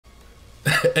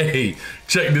Hey,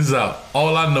 check this out.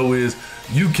 All I know is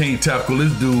you can't tackle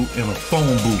this dude in a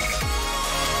phone booth.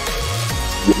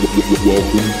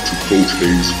 Welcome to Coach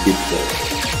Hayes Football,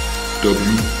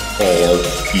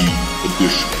 W.R.E.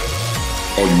 edition.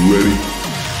 Are you ready?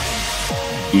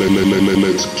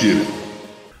 Let's get it.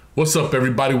 What's up,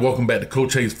 everybody? Welcome back to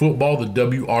Coach Hayes Football, the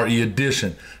W.R.E.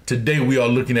 edition. Today we are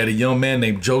looking at a young man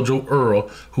named JoJo Earle,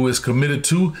 who is committed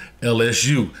to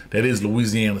LSU. That is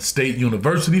Louisiana State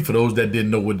University, for those that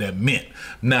didn't know what that meant.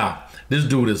 Now, this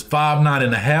dude is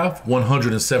 5'9.5",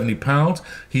 170 pounds.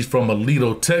 He's from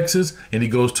Aledo, Texas, and he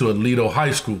goes to Aledo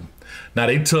High School. Now,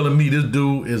 they telling me this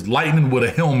dude is lightning with a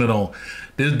helmet on.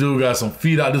 This dude got some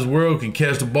feet out this world, can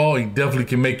catch the ball. He definitely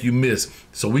can make you miss.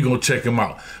 So we're going to check him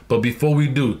out. But before we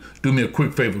do me a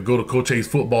quick favor. Go to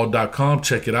CoachHayesFootball.com.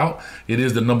 Check it out. It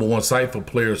is the #1 site for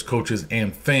players, coaches,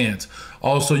 and fans.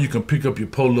 Also, you can pick up your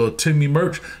Po Lil Timmy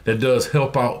merch. That does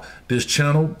help out this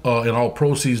channel. And all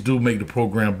proceeds do make the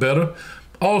program better.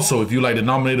 Also, if you like to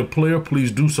nominate a player,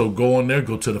 please do so. Go on there.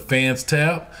 Go to the fans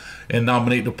tab and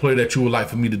nominate the player that you would like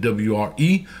for me to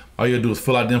WRE. All you gotta do is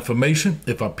fill out the information.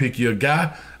 If I pick your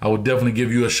guy, I will definitely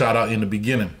give you a shout out in the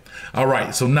beginning. All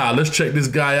right, so now let's check this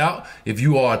guy out. If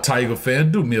you are a Tiger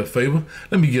fan, do me a favor.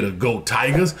 Let me get a Go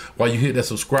Tigers while you hit that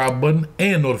subscribe button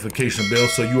and notification bell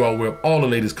so you are aware of all the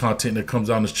latest content that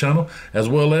comes on this channel, as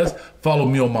well as follow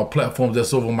me on my platforms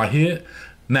that's over my head.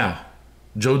 Now,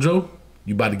 JoJo,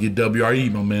 you about to get WRE,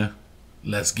 my man.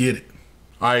 Let's get it.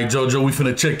 All right, JoJo, we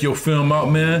finna check your film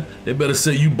out, man. They better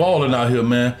say you balling out here,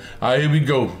 man. All right, here we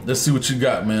go. Let's see what you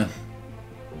got, man.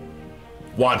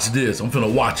 Watch this. I'm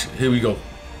finna watch it. Here we go.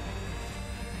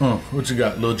 What you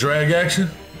got? Little drag action?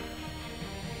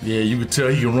 Yeah, you can tell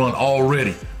he can run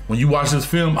already. When you watch this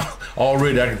film,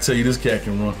 already I can tell you this cat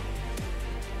can run.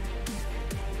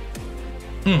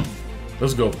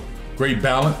 Let's go. Great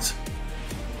balance.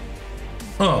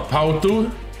 Power through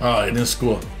it. All right, then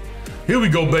score. Here we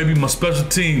go, baby. My special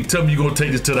team. Tell me you're gonna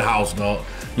take this to the house, dog.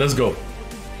 Let's go.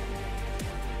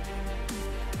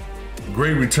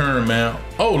 Great return, man.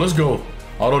 Oh, let's go.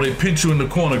 Although they pinch you in the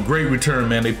corner, great return,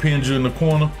 man. They pinned you in the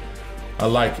corner. I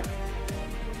like it.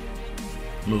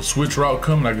 Little switch route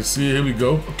coming. I can see it. Here we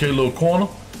go. Okay, little corner.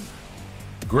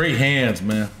 Great hands,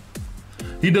 man.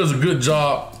 He does a good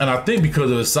job, and I think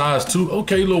because of his size too.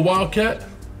 Okay, little wildcat.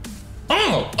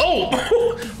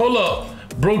 Hold up.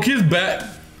 Broke his back.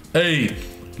 Hey,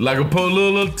 like a Po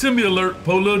Lil Timmy alert.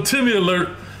 Po Lil Timmy alert.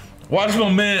 Watch my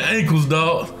man ankles,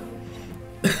 dog.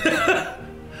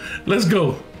 Let's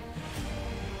go.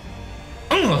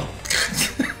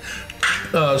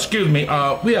 Excuse me,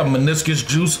 we have meniscus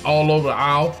juice all over the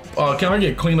aisle. Can I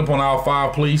get cleaned up on aisle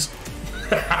 5, please?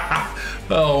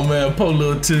 Oh man, Po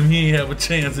Lil Tim, he ain't have a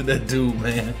chance at that dude,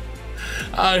 man.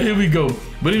 All right, here we go.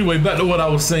 But anyway, back to what I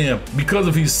was saying. Because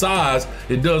of his size,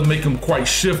 it does make him quite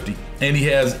shifty. And he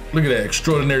has, look at that,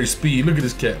 extraordinary speed. Look at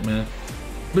this cat, man.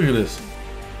 Look at this.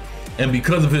 And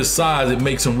because of his size, it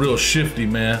makes him real shifty,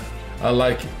 man. I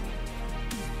like it.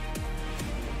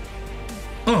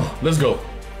 Let's go.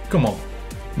 Come on.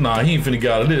 Nah, he ain't finna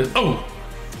get out of this.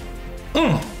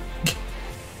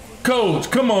 Coach,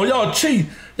 come on, y'all cheat.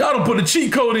 Y'all don't put a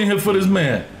cheat code in here for this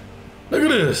man. Look at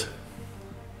this.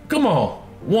 Come on.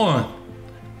 1,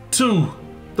 2,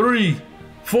 3,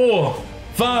 4,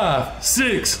 5,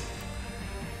 6,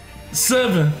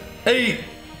 7, 8.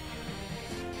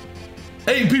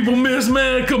 8 people miss,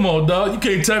 man. Come on, dog. You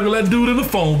can't tackle that dude in the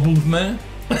phone booth, man.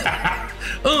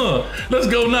 Let's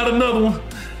go. Not another one.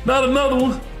 Not another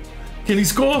one. Can he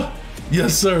score?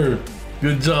 Yes, sir.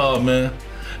 Good job, man.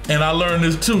 And I learned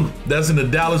this too. That's in the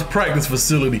Dallas practice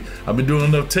facility. I've been doing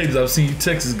enough tapes. I've seen you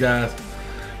Texas guys.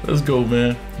 Let's go,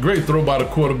 man. Great throw by the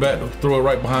quarterback to throw it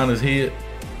right behind his head.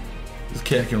 This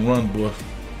cat can run, boy.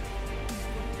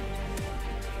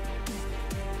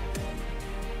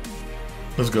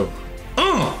 Let's go.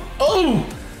 Oh!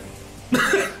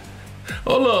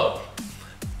 Hold up.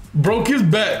 Broke his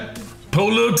back. Po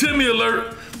Lil Timmy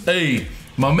alert. Hey,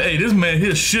 this man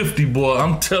here shifty, boy.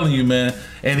 I'm telling you, man.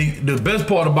 And the best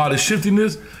part about his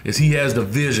shiftiness is he has the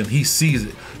vision. He sees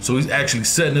it. So he's actually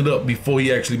setting it up before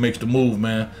he actually makes the move,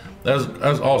 man. That's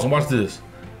awesome. Watch this.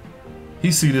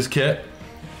 He see this cat.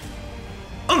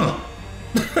 Po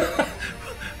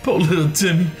Lil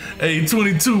Timmy. Hey,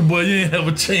 22, boy, you ain't have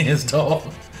a chance, dog.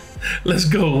 Let's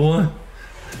go, one.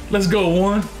 Let's go,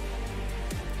 one.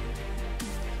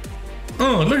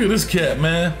 Look at this cat,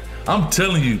 man. I'm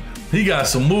telling you, he got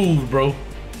some moves, bro.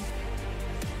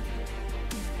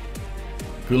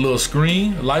 Good little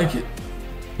screen, I like it.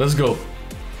 Let's go.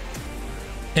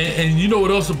 And you know what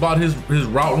else about his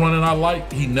route running I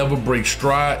like? He never breaks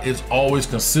stride. It's always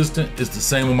consistent. It's the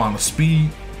same amount of speed.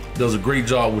 Does a great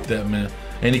job with that, man.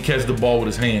 And he catches the ball with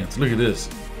his hands. Look at this.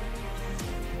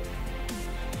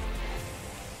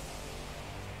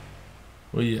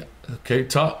 Well, yeah. Okay,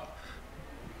 top.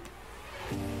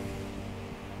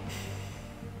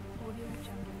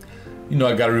 You know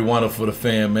I gotta rewind it for the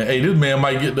fan, man. Hey, this man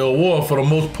might get the award for the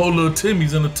most polar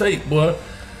Timmys in the tape, boy.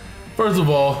 First of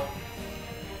all,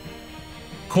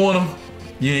 corner,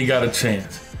 you ain't got a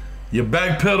chance. Your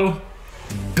back pedal,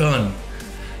 done.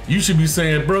 You should be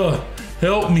saying, bruh,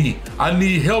 help me. I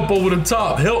need help over the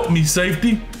top. Help me,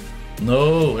 safety.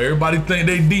 No, everybody think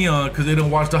they Dion because they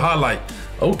didn't watch the highlight.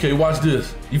 Okay, watch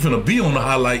this. You finna be on the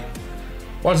highlight.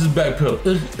 Watch this back pedal.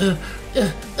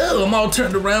 I'm all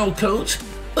turned around, coach.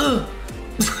 Come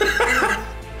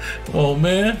on,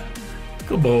 man.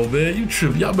 Come on, man. You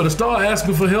tripping. Y'all better start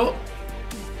asking for help.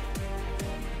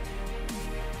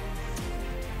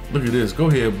 Look at this. Go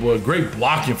ahead, boy. Great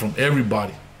blocking from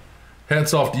everybody.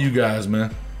 Hats off to you guys,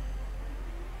 man.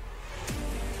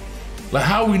 Like,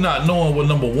 how are we not knowing what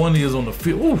number 1 is on the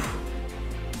field? Oof.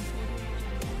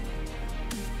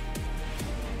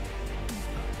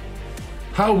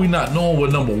 How are we not knowing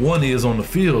what number 1 is on the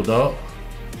field, dog?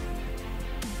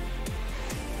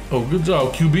 Oh, good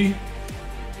job, QB.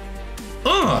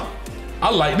 I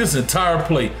like this entire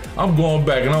play. I'm going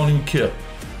back and I don't even care.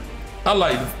 I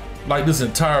like this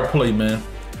entire play, man.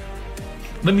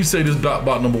 Let me say this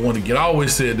about number 1 again. I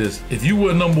always said this. If you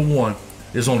were number 1,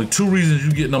 there's only 2 reasons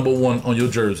you get number 1 on your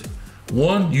jersey.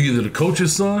 1, you either the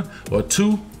coach's son, or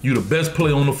 2, you the best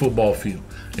player on the football field.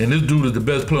 And this dude is the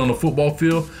best player on the football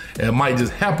field, and it might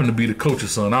just happen to be the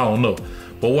coach's son. I don't know.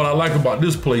 But what I like about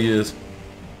this play is,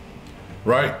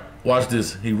 right? Watch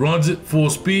this. He runs it full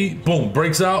speed. Boom,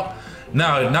 breaks out.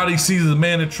 Now he sees the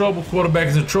man in trouble. Quarterback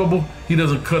is in trouble. He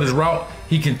doesn't cut his route.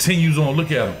 He continues on.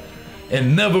 Look at him.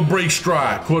 And never breaks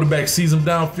stride. Quarterback sees him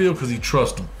downfield because he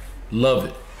trusts him. Love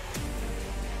it.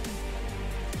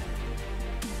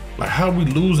 Like, how are we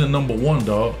losing number 1,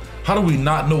 dog? How do we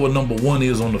not know what number 1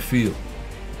 is on the field?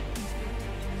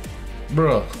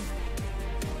 Bruh.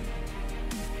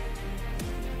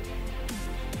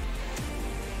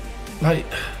 Like,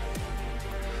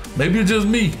 maybe it's just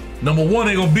me. Number 1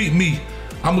 ain't gonna beat me.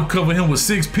 I'm gonna cover him with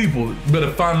 6 people.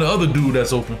 Better find the other dude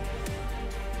that's open.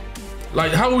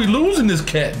 Like, how are we losing this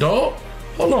cat, dog?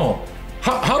 Hold on.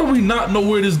 How do we not know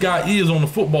where this guy is on the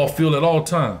football field at all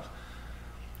times?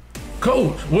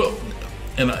 Coach, well,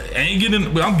 and I'm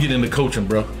getting into coaching,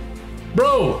 bro.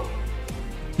 Bro,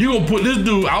 you gonna put this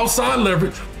dude outside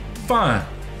leverage, fine.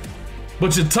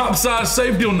 But your top side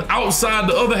safety on the outside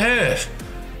the other hash.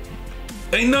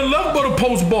 Ain't nothing left but a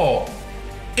post ball.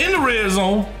 In the red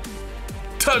zone,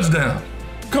 touchdown.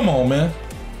 Come on, man.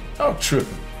 I'm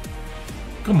tripping.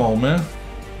 Come on, man.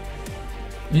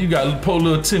 You got poor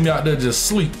little Timmy out there just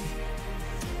sleep.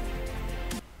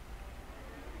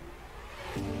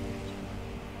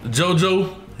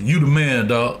 JoJo, you the man,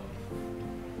 dog.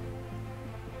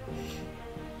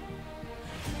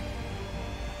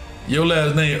 Your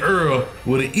last name Earle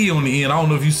with an E on the end. I don't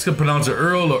know if you should pronounce it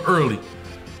Earle or Early.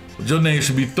 But your name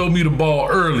should be throw me the ball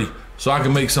early so I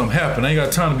can make something happen. I ain't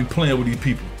got time to be playing with these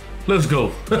people. Let's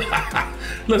go.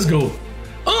 Let's go.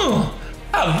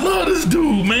 I love this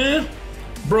dude, man.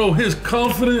 Bro, his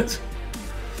confidence,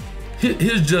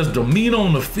 his just demeanor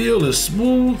on the field is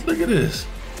smooth. Look at this.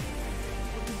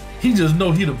 He just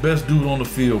know he the best dude on the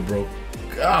field, bro.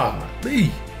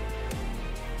 Golly.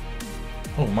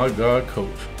 Oh my God, coach.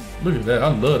 Look at that. I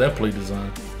love that play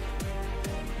design.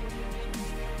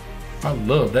 I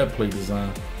love that play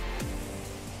design.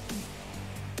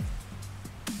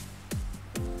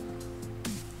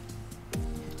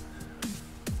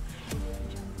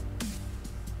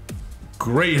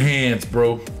 Great hands,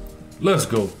 bro. Let's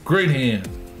go. Great hands.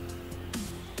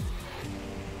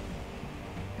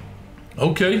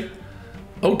 Okay.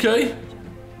 Okay.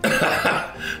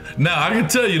 Now, I can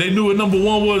tell you, they knew what number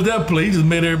 1 was that play. He just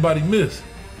made everybody miss.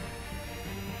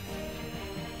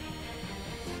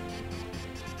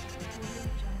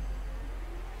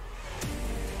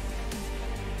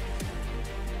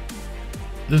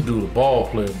 This dude a ball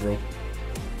player, bro.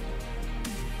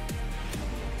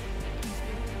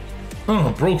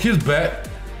 Broke his back.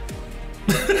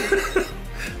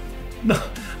 No,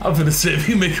 I'm finna say if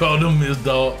he make all them miss,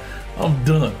 dog, I'm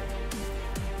done.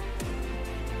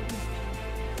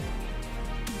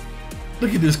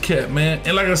 Look at this cat, man.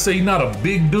 And like I say, he's not a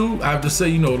big dude. I have to say,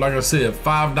 you know, like I said,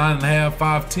 5'9.5",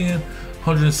 5'10",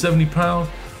 170 pounds.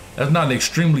 That's not an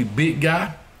extremely big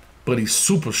guy, but he's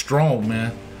super strong,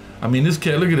 man. I mean, this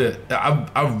cat, look at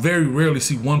that. I very rarely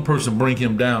see one person bring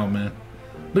him down, man.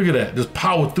 Look at that, just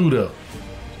power through there.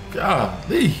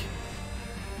 Golly.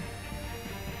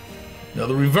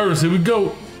 Another reverse. Here we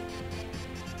go.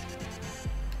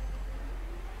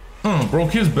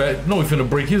 Broke his back. No, he finna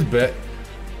break his back.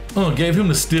 Gave him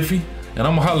the stiffy, and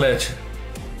I'ma holla at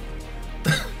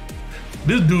you.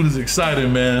 This dude is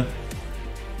exciting, man.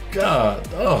 God,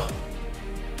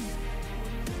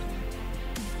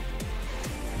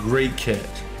 great catch.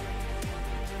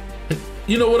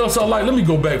 You know what else I like? Let me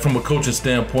go back from a coaching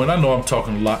standpoint. I know I'm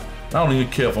talking a lot. I don't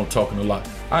even care if I'm talking a lot.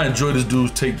 I enjoy this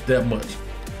dude's tape that much.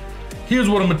 Here's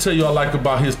what I'm gonna tell you I like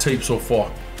about his tape so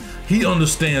far. He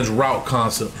understands route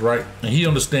concepts, right? And he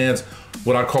understands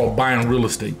what I call buying real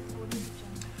estate.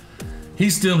 He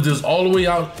stems this all the way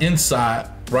out inside,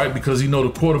 right? Because he know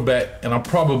the quarterback, and I'm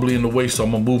probably in the way, so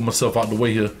I'm gonna move myself out the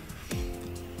way here.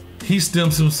 He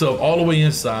stems himself all the way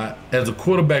inside. As the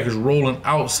quarterback is rolling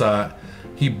outside,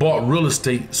 he bought real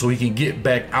estate so he can get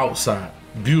back outside.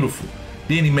 Beautiful.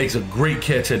 Then he makes a great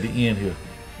catch at the end here.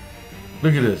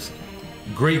 Look at this.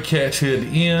 Great catch here at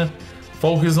the end.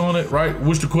 Focus on it, right?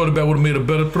 Wish the quarterback would have made a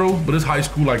better throw, but it's high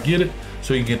school, I get it.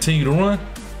 So he can continue to run.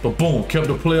 But boom, kept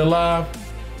the play alive.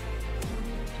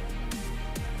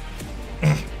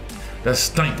 That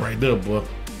stank right there, boy.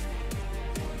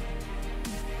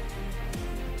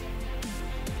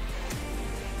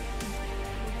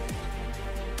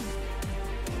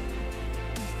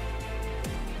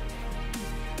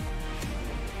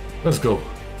 Let's go.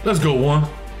 Let's go, one.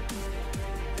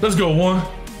 Let's go, one.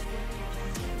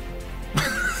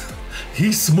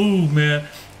 He's smooth, man.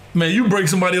 Man, you break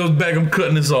somebody else's back, I'm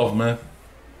cutting this off, man.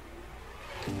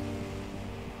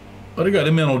 Oh, they got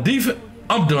that man on defense.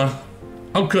 I'm done.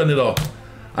 I'm cutting it off.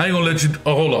 I ain't gonna let you,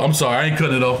 oh, hold up. I'm sorry, I ain't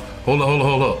cutting it off. Hold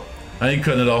up. I ain't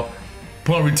cutting it off.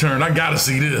 Punt return, I gotta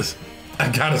see this.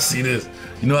 I gotta see this.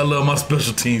 You know I love my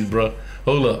special teams, bro.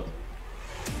 Hold up.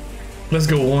 Let's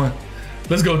go, one.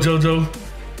 Let's go,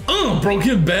 JoJo. Broke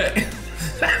his back.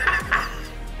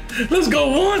 Let's go,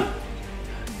 one.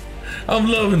 I'm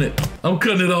loving it. I'm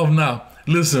cutting it off now.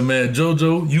 Listen, man,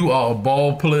 JoJo, you are a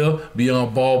ball player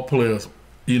beyond ball players.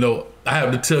 You know, I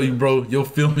have to tell you, bro, your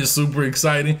film is super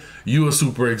exciting. You are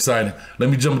super exciting. Let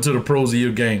me jump into the pros of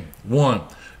your game. One,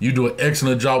 you do an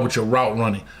excellent job with your route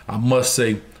running. I must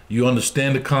say, you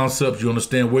understand the concepts. You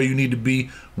understand where you need to be,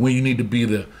 when you need to be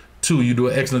there. Two, you do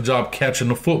an excellent job catching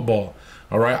the football.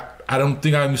 All right. I don't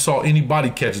think I even saw anybody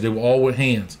catch it. They were all with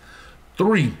hands.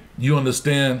 Three, you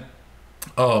understand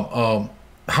how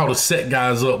to set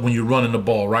guys up when you're running the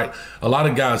ball, right? A lot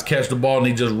of guys catch the ball and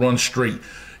they just run straight.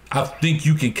 I think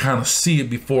you can kind of see it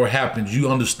before it happens. You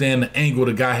understand the angle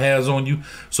the guy has on you.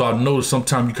 So I've noticed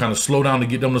sometimes you kind of slow down to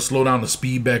get them to slow down to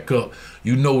speed back up.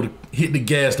 You know to hit the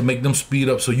gas to make them speed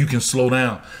up so you can slow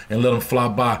down and let them fly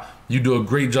by. You do a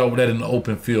great job with that in the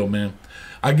open field, man.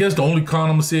 I guess the only con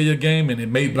I'm gonna see of your game, and it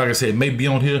may, like I said, it may be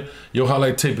on here. Your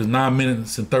highlight tape is 9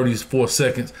 minutes and 34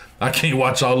 seconds. I can't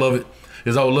watch all of it.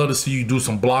 Is I would love to see you do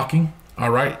some blocking.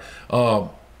 All right,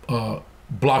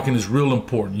 blocking is real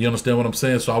important. You understand what I'm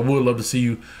saying? So I would love to see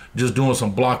you just doing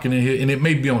some blocking in here, and it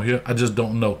may be on here. I just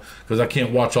don't know because I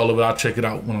can't watch all of it. I'll check it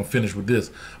out when I'm finished with this.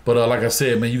 But like I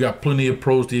said, man, you got plenty of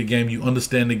pros to your game. You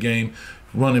understand the game,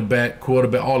 running back,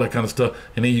 quarterback, all that kind of stuff,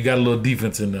 and then you got a little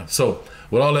defense in there. So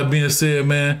with all that being said,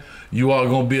 man, you are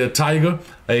going to be a Tiger.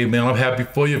 Hey, man, I'm happy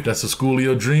for you. If that's the school of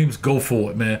your dreams, go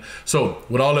for it, man. So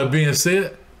with all that being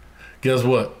said, guess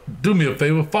what? Do me a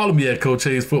favor. Follow me at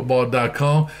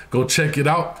CoachHayesFootball.com. Go check it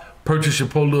out. Purchase your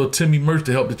Poor Little Timmy merch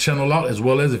to help the channel out, as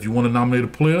well as if you want to nominate a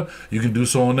player, you can do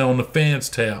so on there on the fans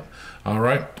tab. All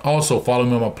right. Also, follow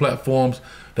me on my platforms.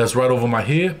 That's right over my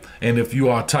head. And if you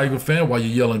are a Tiger fan, while you're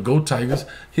yelling "Go Tigers,"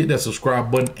 hit that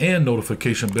subscribe button and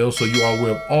notification bell so you are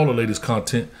aware of all the latest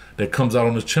content that comes out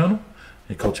on this channel.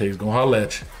 And Coach Hayes gonna holler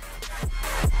at you.